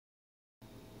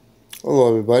Hello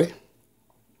everybody.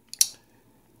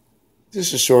 This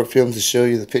is a short film to show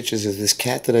you the pictures of this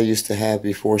cat that I used to have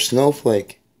before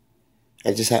Snowflake.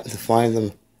 I just happened to find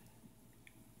them,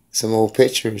 some old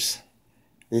pictures.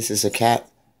 This is a cat.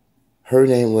 Her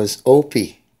name was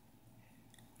Opie.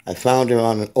 I found her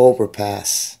on an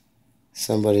overpass.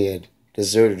 Somebody had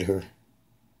deserted her.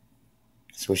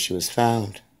 That's where she was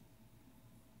found.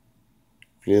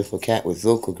 Beautiful cat with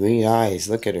little green eyes.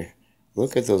 Look at her.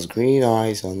 Look at those green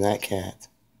eyes on that cat.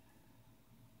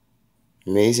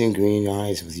 Amazing green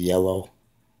eyes with yellow.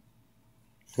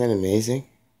 Isn't that amazing?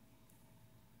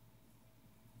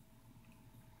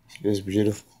 She was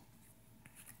beautiful.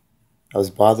 I was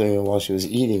bothering her while she was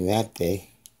eating that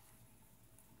day.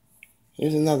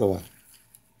 Here's another one.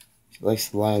 She likes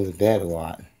to lie on the bed a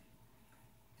lot.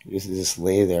 She used to just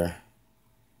lay there.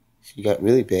 She got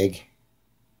really big.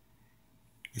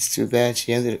 It's too bad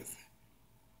she ended up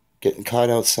getting caught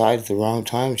outside at the wrong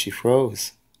time and she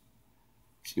froze.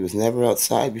 She was never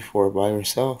outside before by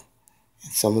herself.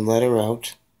 And someone let her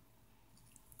out.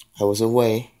 I was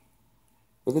away.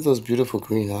 Look at those beautiful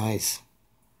green eyes.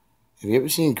 Have you ever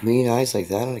seen green eyes like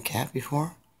that on a cat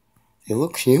before? They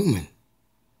look human.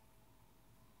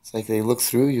 It's like they look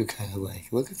through you, kind of like.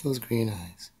 Look at those green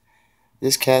eyes.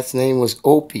 This cat's name was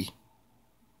Opie.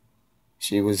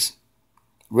 She was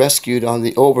rescued on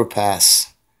the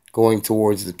overpass going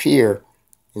towards the pier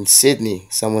in Sydney.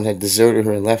 Someone had deserted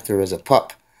her and left her as a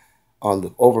pup on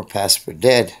the overpass for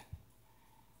dead.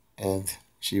 And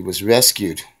she was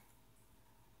rescued.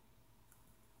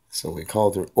 So we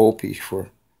called her Opie for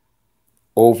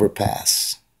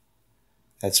overpass.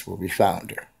 That's where we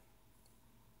found her.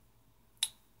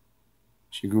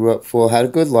 She grew up full, had a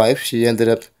good life. She ended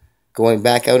up going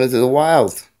back out into the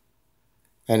wild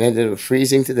and ended up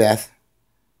freezing to death.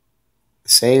 The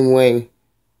same way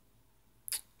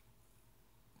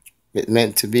it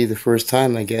meant to be the first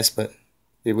time, I guess, but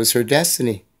it was her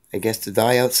destiny, I guess, to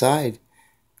die outside.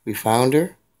 We found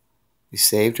her, we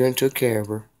saved her and took care of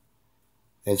her.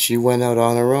 And she went out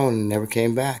on her own and never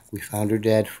came back. We found her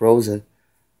dead, frozen,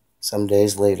 some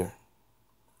days later.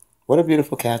 What a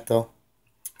beautiful cat, though.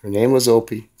 Her name was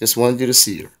Opie. Just wanted you to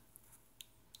see her.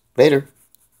 Later.